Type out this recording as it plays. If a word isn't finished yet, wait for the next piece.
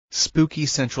Spooky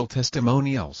Central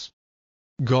Testimonials.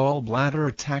 Gallbladder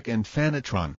attack and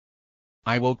phanotron.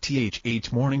 I woke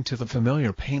morning to the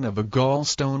familiar pain of a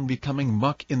gallstone becoming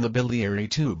muck in the biliary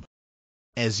tube.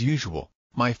 As usual,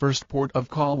 my first port of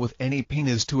call with any pain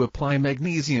is to apply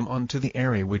magnesium onto the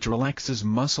area, which relaxes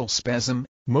muscle spasm,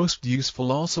 most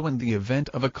useful also in the event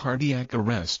of a cardiac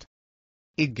arrest.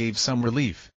 It gave some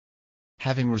relief.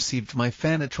 Having received my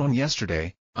phanotron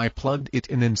yesterday, I plugged it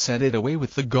in and set it away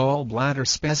with the gallbladder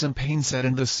spasm pain set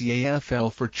in the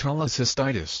CAFL for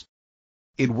cholecystitis.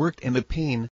 It worked and the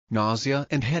pain, nausea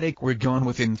and headache were gone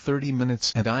within 30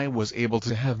 minutes and I was able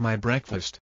to have my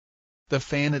breakfast. The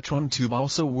phanotron tube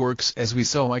also works as we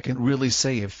saw. I can't really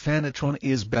say if phanotron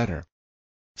is better.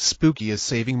 Spooky is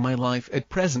saving my life at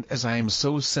present as I am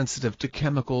so sensitive to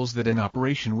chemicals that an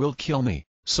operation will kill me,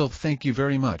 so thank you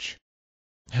very much.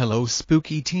 Hello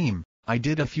Spooky team, I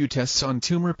did a few tests on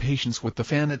tumor patients with the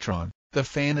phanotron. The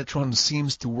phanotron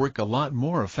seems to work a lot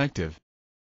more effective.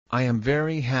 I am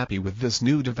very happy with this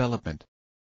new development.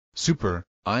 Super,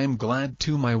 I am glad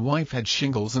too. My wife had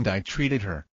shingles and I treated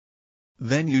her.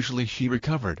 Then usually she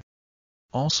recovered.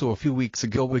 Also a few weeks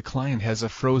ago a client has a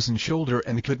frozen shoulder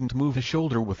and couldn't move his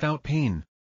shoulder without pain.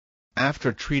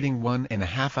 After treating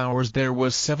 1.5 hours there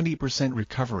was 70%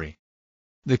 recovery.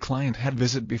 The client had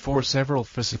visit before several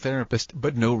physiotherapists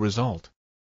but no result.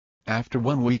 After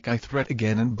 1 week I threat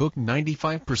again and booked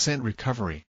 95%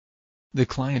 recovery. The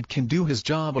client can do his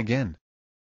job again.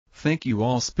 Thank you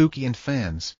all Spooky and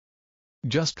fans.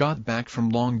 Just got back from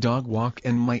long dog walk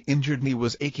and my injured knee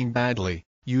was aching badly,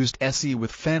 used SE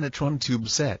with phanotron tube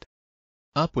set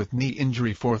up with knee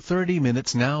injury for 30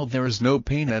 minutes now there is no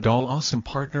pain at all. Awesome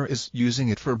partner is using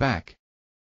it for back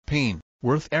pain,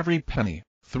 worth every penny,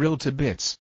 thrilled to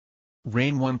bits.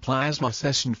 Rain 1 plasma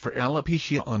session for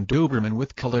alopecia on Doberman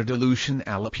with color dilution.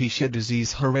 Alopecia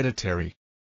disease hereditary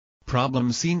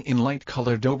problem seen in light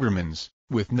color Dobermans,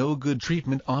 with no good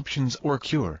treatment options or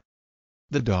cure.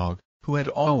 The dog, who had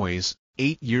always,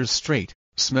 8 years straight,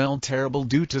 smelled terrible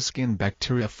due to skin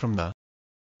bacteria from the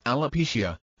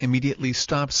alopecia, immediately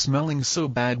stopped smelling so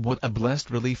bad. What a blessed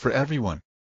relief for everyone.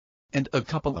 And a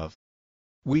couple of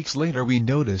weeks later we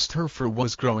noticed her fur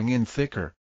was growing in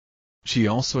thicker. She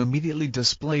also immediately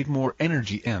displayed more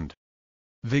energy and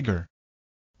vigor.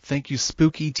 Thank you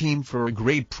Spooky team for a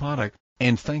great product,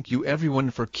 and thank you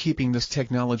everyone for keeping this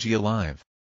technology alive.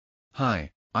 Hi.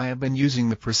 I have been using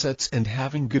the presets and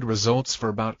having good results for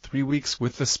about 3 weeks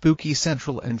with the Spooky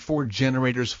Central and 4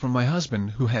 generators from my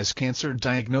husband who has cancer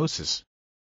diagnosis.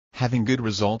 Having good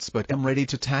results but am ready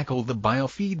to tackle the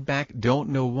biofeedback. Don't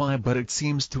know why but it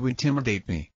seems to intimidate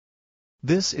me.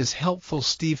 This is helpful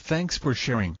Steve, thanks for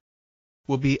sharing.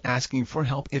 Will be asking for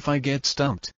help if I get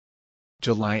stumped.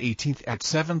 July 18th at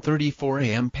 7:34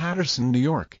 a.m. Paterson, New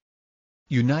York,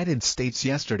 United States.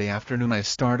 Yesterday afternoon I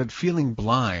started feeling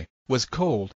blah. Was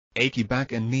cold, achy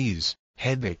back and knees,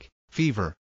 headache,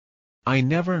 fever. I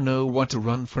never know what to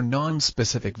run for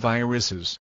non-specific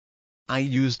viruses. I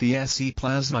used the SE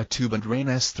plasma tube and Rain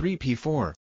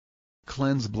S3P4.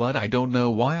 Cleanse blood. I don't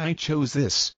know why I chose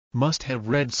this, must have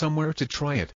read somewhere to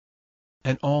try it.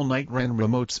 An all-night ran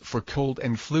remotes for cold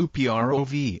and flu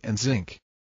PROV and zinc.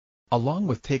 Along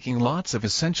with taking lots of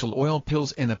essential oil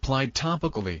pills and applied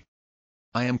topically.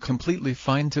 I am completely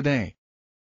fine today.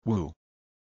 Woo.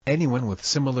 Anyone with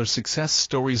similar success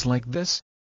stories like this?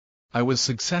 I was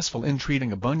successful in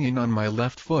treating a bunion on my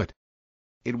left foot.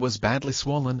 It was badly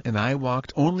swollen and I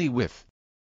walked only with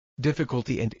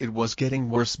difficulty and it was getting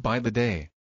worse by the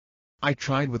day. I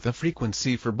tried with the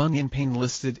frequency for bunion pain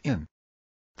listed in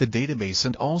the database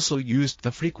and also used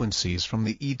the frequencies from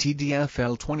the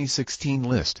ETDFL 2016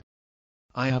 list.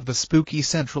 I have the Spooky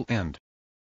Central and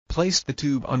placed the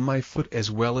tube on my foot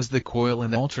as well as the coil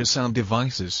and ultrasound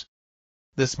devices.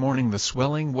 This morning the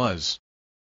swelling was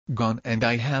gone and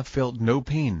I have felt no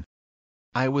pain.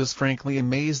 I was frankly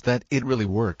amazed that it really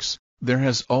works. There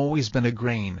has always been a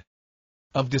grain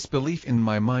of disbelief in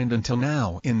my mind until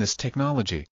now in this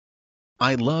technology.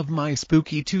 I love my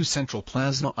Spooky2 Central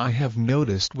Plasma. I have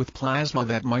noticed with plasma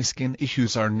that my skin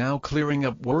issues are now clearing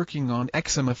up. Working on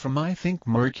eczema from I think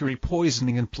mercury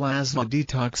poisoning and plasma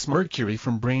detox mercury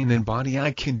from brain and body.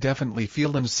 I can definitely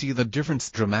feel and see the difference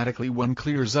dramatically when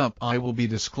clears up. I will be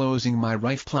disclosing my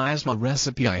Rife plasma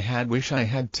recipe I had. Wish I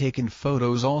had taken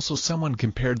photos. Also someone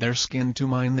compared their skin to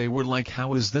mine. They were like,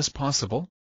 how is this possible?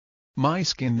 My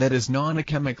skin that is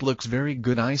non-chemic looks very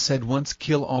good. I said once,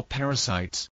 kill all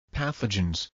parasites,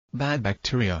 pathogens, bad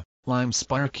bacteria, lyme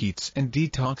spirochetes and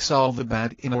detox all the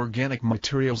bad inorganic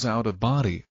materials out of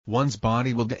body. One's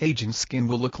body will age and skin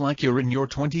will look like you're in your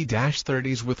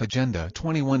 20-30s with Agenda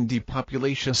 21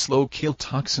 depopulation slow kill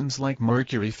toxins like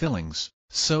mercury fillings,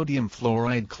 sodium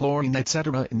fluoride, chlorine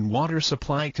etc. in water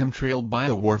supply, chemtrail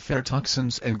biowarfare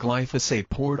toxins and glyphosate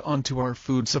poured onto our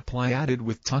food supply, added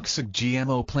with toxic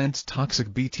GMO plants,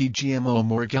 toxic Bt, GMO,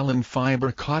 morgellon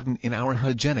fiber, cotton in our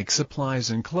hygienic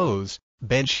supplies and clothes,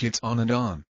 bedsheets, on and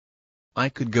on. I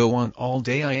could go on all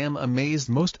day. I am amazed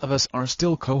most of us are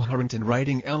still coherent and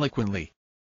writing eloquently.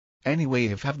 Anyway,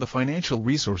 if have the financial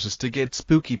resources to get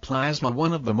Spooky Plasma,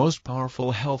 one of the most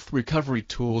powerful health recovery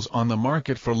tools on the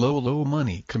market for low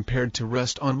money compared to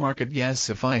rest on market. Yes,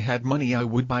 if I had money I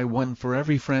would buy one for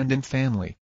every friend and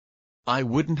family. I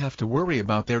wouldn't have to worry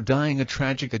about their dying a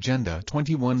tragic Agenda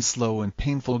 21 slow and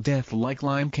painful death like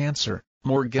Lyme, cancer,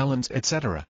 morgellons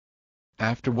etc.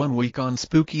 After 1 week on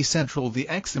Spooky Central, the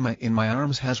eczema in my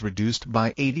arms has reduced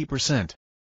by 80%.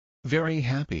 Very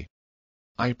happy.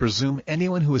 I presume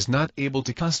anyone who is not able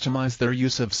to customize their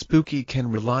use of Spooky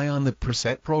can rely on the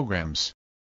preset programs.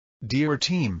 Dear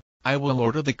team, I will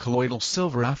order the colloidal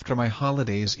silver after my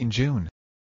holidays in June.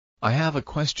 I have a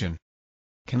question.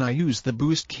 Can I use the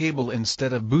boost cable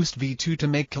instead of boost V2 to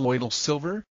make colloidal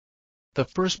silver? The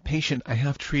first patient I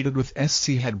have treated with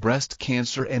SC had breast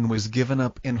cancer and was given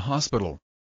up in hospital.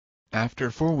 After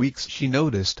 4 weeks she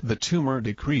noticed the tumor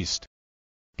decreased.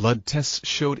 Blood tests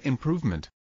showed improvement.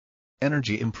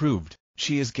 Energy improved,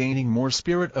 she is gaining more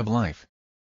spirit of life.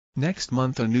 Next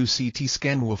month a new CT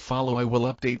scan will follow. I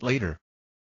will update later.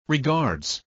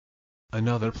 Regards.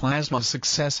 Another plasma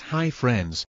success. Hi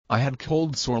friends, I had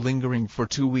cold sore lingering for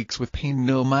 2 weeks with pain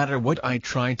no matter what I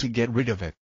tried to get rid of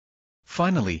it.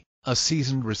 Finally, a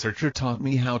seasoned researcher taught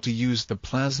me how to use the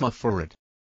plasma for it.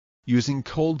 Using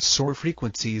cold sore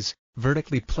frequencies,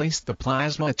 vertically placed the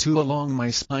plasma tool along my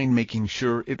spine, making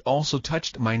sure it also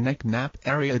touched my neck nape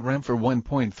area. It ran for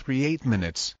 1.38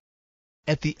 minutes.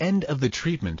 At the end of the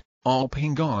treatment, all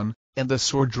pain gone, and the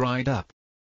sore dried up.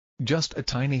 Just a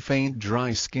tiny faint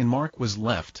dry skin mark was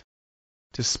left.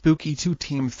 To Spooky2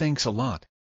 team, thanks a lot.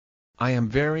 I am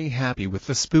very happy with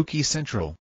the Spooky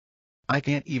Central. I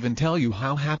can't even tell you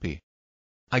how happy.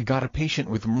 I got a patient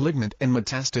with malignant and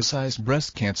metastasized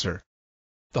breast cancer.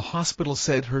 The hospital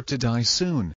said her to die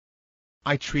soon.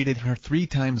 I treated her 3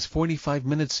 times 45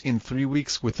 minutes in 3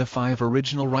 weeks with the 5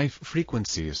 original Rife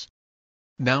frequencies.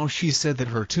 Now she said that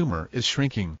her tumor is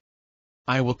shrinking.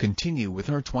 I will continue with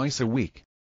her twice a week.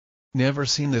 Never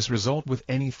seen this result with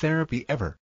any therapy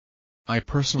ever. I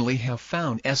personally have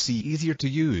found SC easier to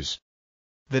use.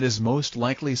 That is most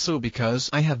likely so because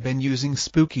I have been using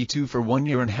Spooky2 for 1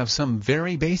 year and have some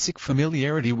very basic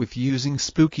familiarity with using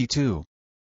Spooky2.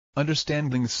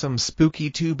 Understanding some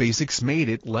Spooky2 basics made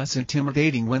it less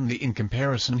intimidating when the in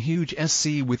comparison huge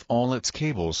SC with all its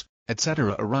cables,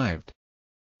 etc. arrived.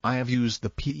 I have used the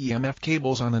PEMF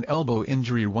cables on an elbow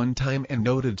injury 1 time and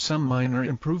noted some minor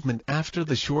improvement after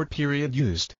the short period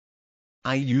used.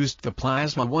 I used the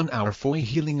plasma 1 hour for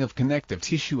healing of connective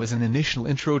tissue as an initial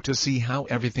intro to see how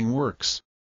everything works.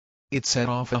 It set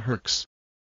off a herx.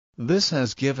 This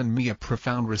has given me a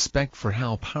profound respect for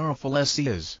how powerful SC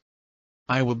is.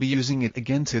 I will be using it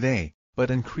again today,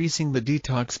 but increasing the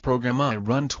detox program I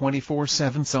run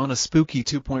 24/7 on a Spooky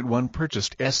 2.1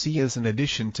 purchased SC as an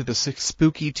addition to the 6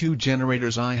 Spooky2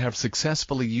 generators I have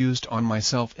successfully used on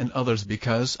myself and others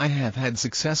because I have had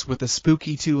success with the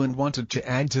Spooky2 and wanted to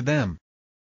add to them.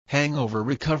 Hangover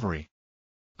recovery.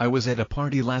 I was at a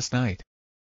party last night.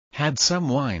 Had some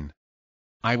wine.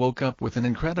 I woke up with an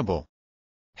incredible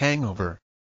hangover.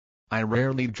 I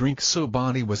rarely drink so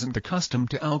body wasn't accustomed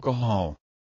to alcohol.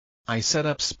 I set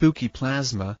up Spooky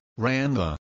Plasma, ran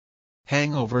the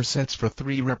hangover sets for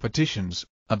 3 repetitions,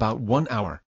 about 1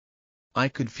 hour. I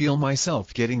could feel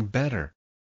myself getting better.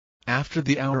 After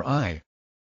the hour I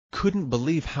couldn't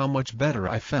believe how much better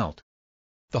I felt.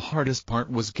 The hardest part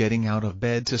was getting out of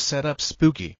bed to set up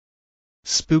Spooky.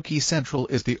 Spooky Central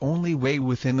is the only way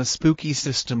within the Spooky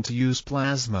system to use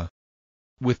plasma.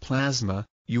 With plasma,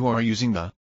 you are using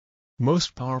the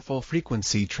most powerful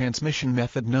frequency transmission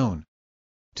method known.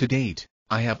 To date,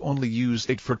 I have only used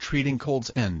it for treating colds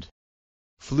and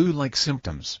flu-like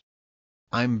symptoms.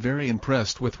 I'm very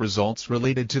impressed with results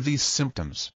related to these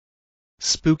symptoms.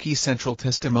 Spooky Central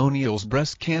Testimonials.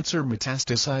 Breast cancer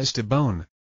metastasized to bone.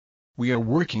 We are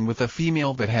working with a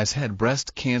female that has had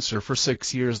breast cancer for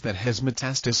 6 years that has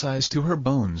metastasized to her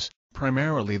bones,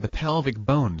 primarily the pelvic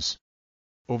bones.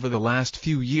 Over the last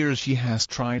few years she has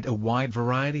tried a wide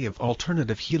variety of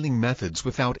alternative healing methods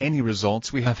without any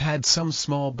results. We have had some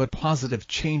small but positive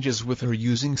changes with her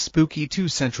using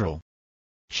Spooky2 Central.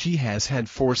 She has had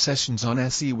 4 sessions on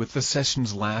SE, with the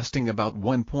sessions lasting about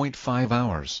 1.5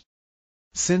 hours.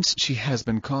 Since she has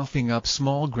been coughing up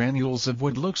small granules of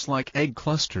what looks like egg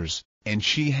clusters, and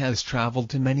she has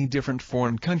traveled to many different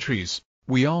foreign countries,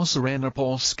 we also ran a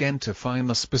pulse scan to find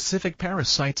the specific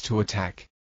parasites to attack.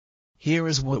 Here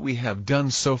is what we have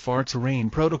done so far. Terrain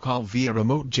protocol via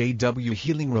remote JW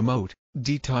healing remote,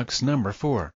 detox number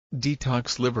 4,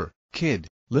 detox liver, kid,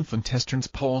 lymphointestines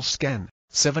pulse scan,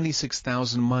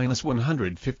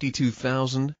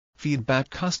 76,000-152,000, feedback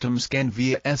custom scan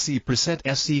via SE preset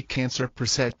SE cancer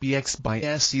preset BX by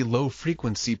SE low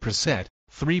frequency preset,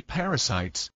 3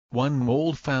 parasites, 1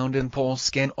 mold found in pulse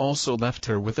scan. Also left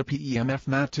her with a PEMF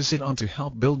mat to sit on to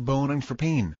help build bone and for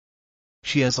pain.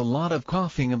 She has a lot of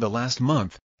coughing in the last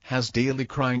month, has daily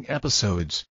crying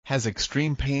episodes, has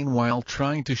extreme pain while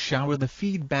trying to shower. The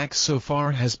feedback so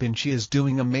far has been she is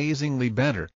doing amazingly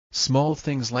better, small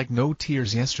things like no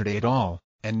tears yesterday at all,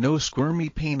 and no squirmy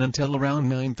pain until around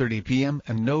 9:30 p.m.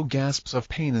 and no gasps of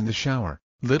pain in the shower,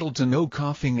 little to no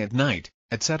coughing at night,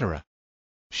 etc.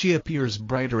 She appears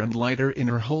brighter and lighter in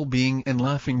her whole being and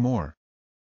laughing more.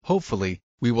 Hopefully,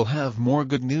 we will have more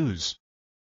good news.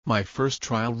 My first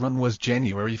trial run was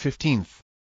January 15th.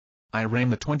 I ran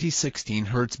the 2016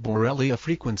 Hz Borrelia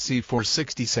frequency for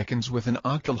 60 seconds with an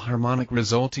octal harmonic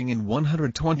resulting in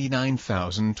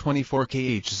 129,024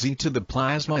 kHz to the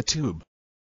plasma tube.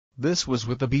 This was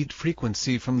with a beat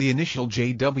frequency from the initial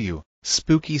JW,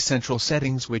 Spooky Central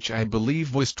settings, which I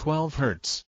believe was 12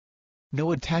 Hz.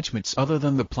 No attachments other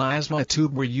than the plasma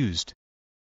tube were used.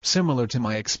 Similar to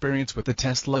my experience with the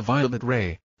Tesla violet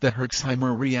ray, the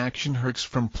Herxheimer reaction Herx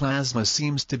from plasma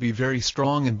seems to be very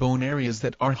strong in bone areas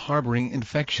that are harboring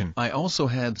infection. I also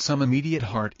had some immediate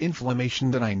heart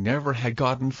inflammation that I never had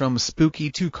gotten from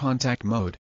Spooky2 contact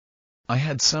mode. I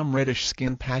had some reddish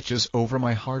skin patches over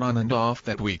my heart on and off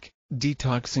that week,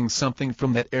 detoxing something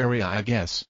from that area, I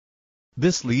guess.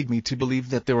 This lead me to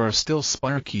believe that there are still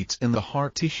spirochetes in the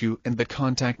heart tissue and the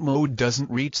contact mode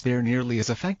doesn't reach there nearly as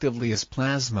effectively as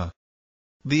plasma.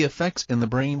 The effects in the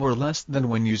brain were less than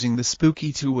when using the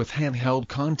Spooky2 with handheld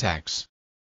contacts.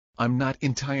 I'm not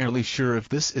entirely sure if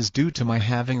this is due to my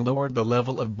having lowered the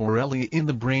level of Borrelia in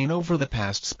the brain over the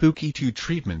past Spooky2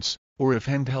 treatments, or if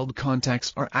handheld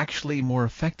contacts are actually more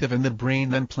effective in the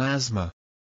brain than plasma.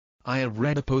 I have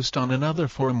read a post on another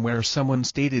forum where someone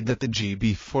stated that the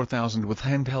GB4000 with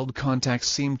handheld contacts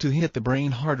seemed to hit the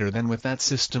brain harder than with that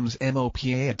system's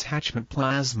MOPA attachment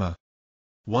plasma.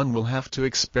 One will have to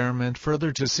experiment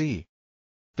further to see.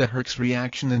 The Herx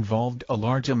reaction involved a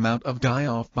large amount of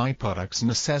die-off byproducts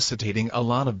necessitating a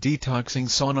lot of detoxing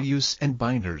sauna use and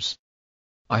binders.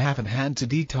 I haven't had to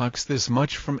detox this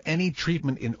much from any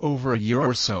treatment in over a year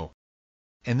or so.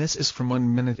 And this is from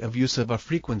 1 minute of use of a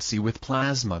frequency with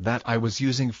plasma that I was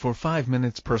using for 5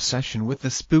 minutes per session with the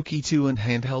Spooky2 and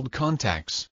handheld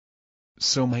contacts.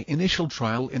 So my initial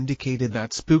trial indicated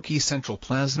that Spooky Central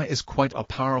Plasma is quite a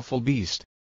powerful beast.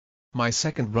 My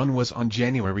second run was on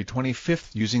January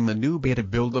 25th using the new beta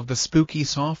build of the Spooky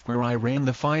software. I ran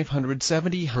the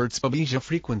 570 Hz Babesia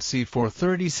frequency for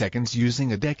 30 seconds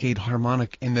using a decade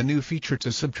harmonic and the new feature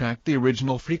to subtract the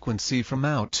original frequency from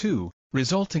out 2,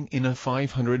 resulting in a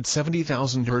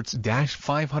 570,000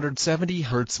 Hz-570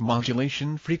 Hz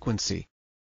modulation frequency.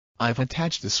 I've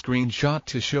attached a screenshot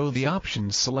to show the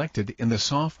options selected in the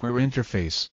software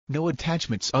interface. No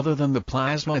attachments other than the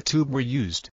plasma tube were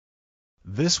used.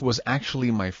 This was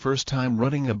actually my first time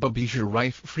running a Babesia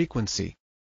Rife frequency.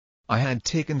 I had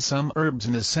taken some herbs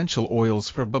and essential oils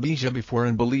for Babesia before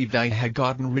and believed I had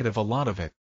gotten rid of a lot of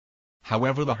it.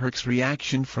 However, the Herx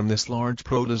reaction from this large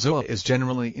protozoa is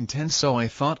generally intense, so I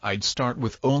thought I'd start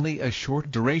with only a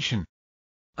short duration.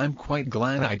 I'm quite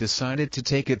glad I decided to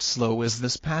take it slow, as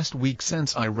this past week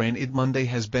since I ran it Monday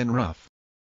has been rough.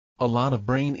 A lot of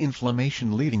brain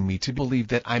inflammation leading me to believe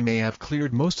that I may have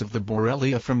cleared most of the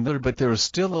Borrelia from there, but there is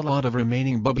still a lot of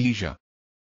remaining Babesia.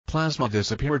 Plasma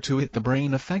disappeared to hit the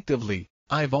brain effectively.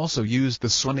 I've also used the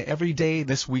sauna every day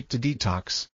this week to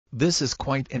detox. This is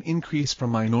quite an increase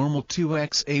from my normal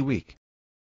 2x a week.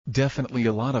 Definitely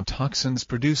a lot of toxins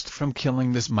produced from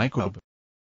killing this microbe.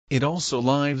 It also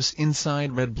lives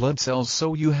inside red blood cells,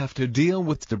 so you have to deal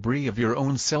with debris of your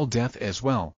own cell death as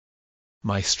well.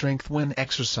 My strength when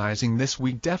exercising this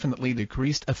week definitely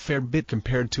decreased a fair bit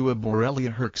compared to a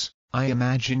Borrelia Herx, I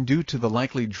imagine due to the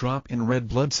likely drop in red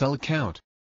blood cell count.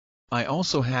 I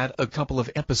also had a couple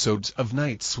of episodes of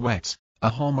night sweats,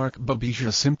 a hallmark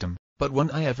Babesia symptom, but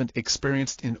one I haven't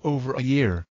experienced in over a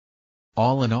year.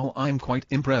 All in all, I'm quite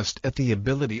impressed at the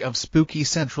ability of Spooky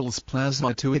Central's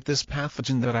plasma to hit this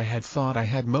pathogen that I had thought I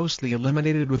had mostly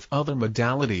eliminated with other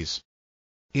modalities.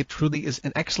 It truly is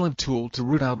an excellent tool to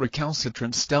root out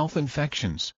recalcitrant stealth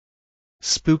infections.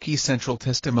 Spooky Central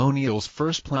Testimonials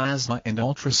first plasma and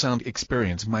ultrasound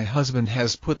experience. My husband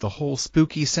has put the whole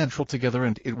Spooky Central together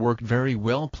and it worked very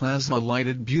well. Plasma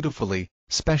lighted beautifully,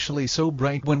 especially so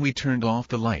bright when we turned off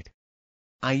the light.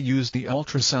 I used the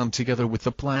ultrasound together with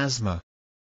the plasma.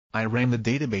 I ran the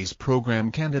database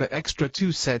program Candida Extra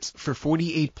 2 sets for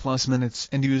 48 plus minutes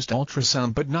and used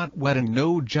ultrasound but not wet and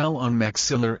no gel on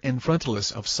maxillar and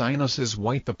frontalis of sinuses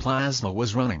white. The plasma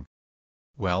was running.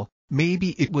 Well,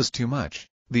 maybe it was too much,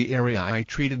 the area I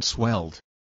treated swelled.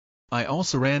 I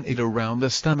also ran it around the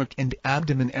stomach and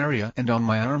abdomen area and on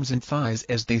my arms and thighs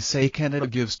as they say Candida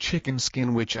gives chicken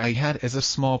skin, which I had as a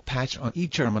small patch on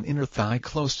each arm and inner thigh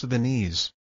close to the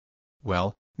knees.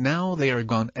 Well, now they are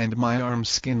gone and my arm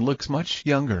skin looks much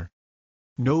younger.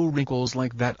 No wrinkles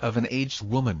like that of an aged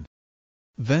woman.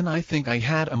 Then I think I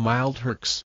had a mild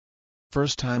herx.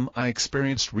 First time I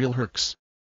experienced real herx.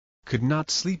 Could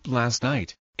not sleep last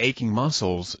night, aching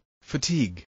muscles,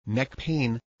 fatigue, neck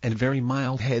pain, and very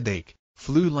mild headache,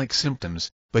 flu-like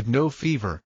symptoms, but no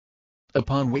fever.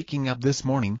 Upon waking up this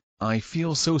morning, I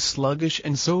feel so sluggish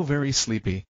and so very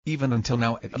sleepy, even until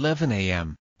now at 11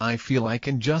 a.m., I feel I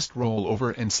can just roll over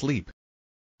and sleep.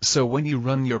 So when you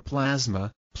run your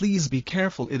plasma, please be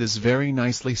careful, it is very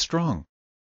nicely strong.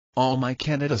 All my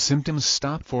Candida symptoms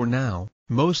stop for now,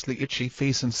 mostly itchy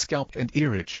face and scalp and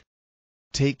ear itch.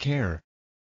 Take care.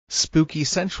 Spooky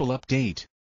Central Update.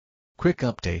 Quick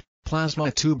update,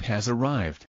 plasma tube has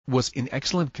arrived, was in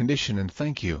excellent condition and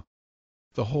thank you.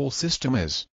 The whole system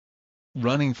is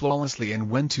running flawlessly and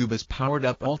when tube is powered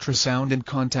up, ultrasound and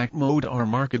contact mode are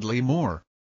markedly more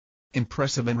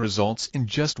impressive and results in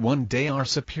just one day are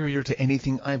superior to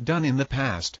anything I've done in the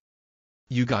past.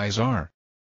 You guys are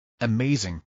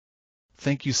amazing.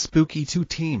 Thank you Spooky2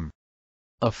 team.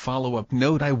 A follow-up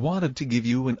note, I wanted to give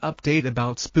you an update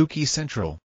about Spooky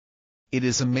Central. It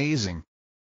is amazing.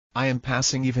 I am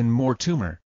passing even more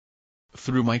tumor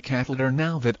through my catheter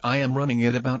now that I am running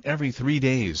it about every 3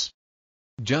 days.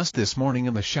 Just this morning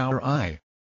in the shower I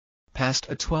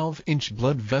passed a 12-inch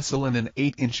blood vessel and an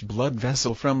 8-inch blood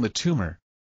vessel from the tumor.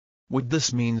 What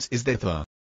this means is that the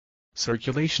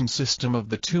circulation system of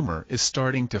the tumor is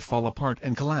starting to fall apart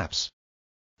and collapse.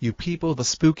 You people, the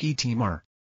Spooky team, are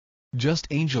just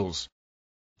angels.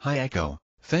 Hi Echo,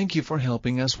 thank you for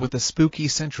helping us with the Spooky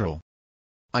Central.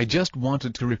 I just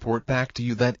wanted to report back to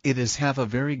you that it is have a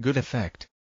very good effect.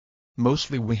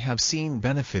 Mostly we have seen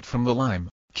benefit from the lyme,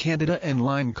 Candida and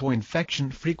lyme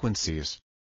co-infection frequencies.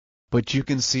 But you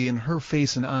can see in her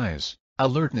face and eyes,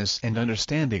 alertness and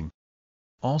understanding.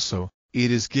 Also,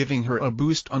 it is giving her a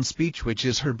boost on speech, which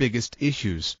is her biggest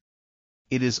issues.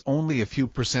 It is only a few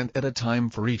 % at a time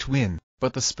for each win,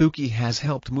 but the Spooky has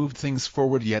helped move things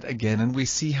forward yet again and we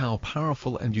see how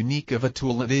powerful and unique of a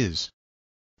tool it is.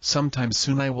 Sometime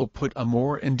soon I will put a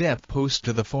more in-depth post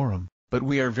to the forum, but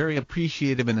we are very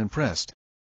appreciative and impressed.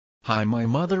 Hi, my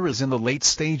mother is in the late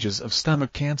stages of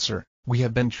stomach cancer. We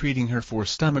have been treating her for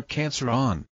stomach cancer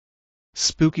on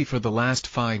Spooky for the last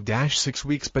 5-6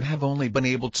 weeks but have only been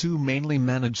able to mainly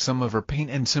manage some of her pain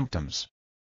and symptoms.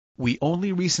 We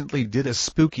only recently did a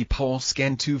Spooky pulse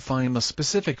scan to find the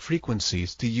specific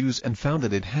frequencies to use and found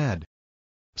that it had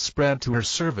spread to her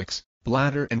cervix,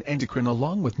 bladder and endocrine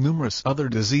along with numerous other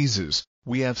diseases.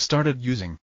 We have started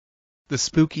using the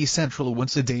Spooky Central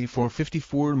once a day for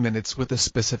 54 minutes with the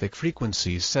specific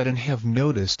frequencies set and have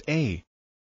noticed a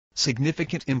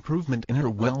significant improvement in her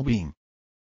well-being.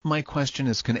 My question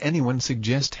is, can anyone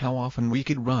suggest how often we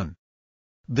could run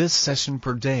this session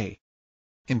per day?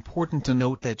 Important to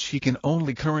note that she can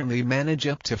only currently manage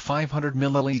up to 500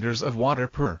 milliliters of water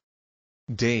per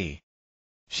day.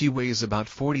 She weighs about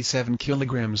 47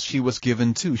 kilograms. She was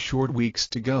given 2 short weeks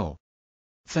to go.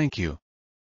 Thank you.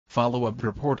 Follow-up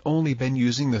report, only been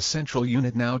using the central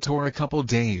unit now for a couple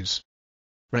days.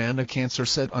 Ran a cancer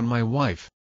set on my wife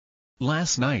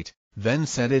last night, then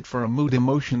set it for a mood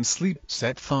emotion sleep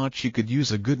set, thought she could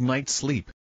use a good night's sleep.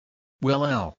 Well,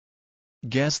 I'll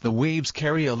guess the waves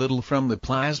carry a little from the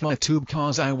plasma tube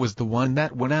cause I was the one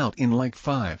that went out in like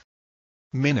 5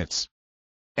 minutes.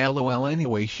 LOL.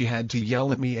 Anyway, she had to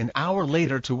yell at me an hour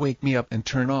later to wake me up and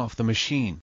turn off the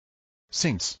machine.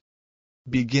 Since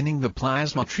beginning the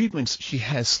plasma treatments she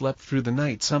has slept through the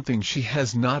night, something she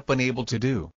has not been able to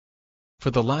do for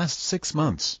the last 6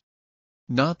 months.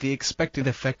 Not the expected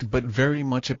effect but very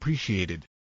much appreciated.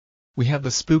 We have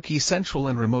the Spooky Central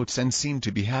and remotes and seem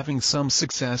to be having some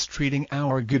success treating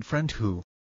our good friend who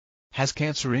has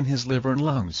cancer in his liver and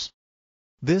lungs.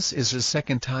 This is his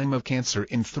second time of cancer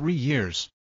in 3 years.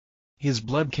 His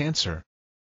blood cancer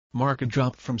Mark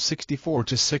dropped from 64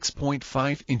 to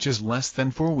 6.5 inches less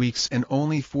than 4 weeks and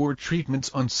only 4 treatments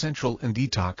on Central and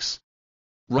Detox.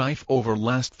 Rife over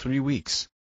last 3 weeks.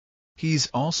 He's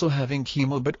also having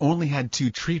chemo but only had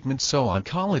 2 treatments, so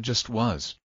oncologist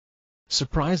was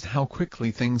surprised how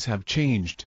quickly things have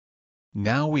changed.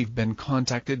 Now we've been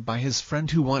contacted by his friend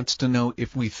who wants to know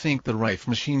if we think the Rife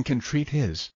machine can treat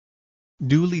his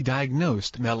newly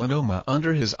diagnosed melanoma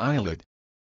under his eyelid.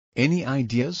 Any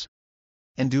ideas?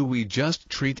 And do we just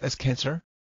treat as cancer?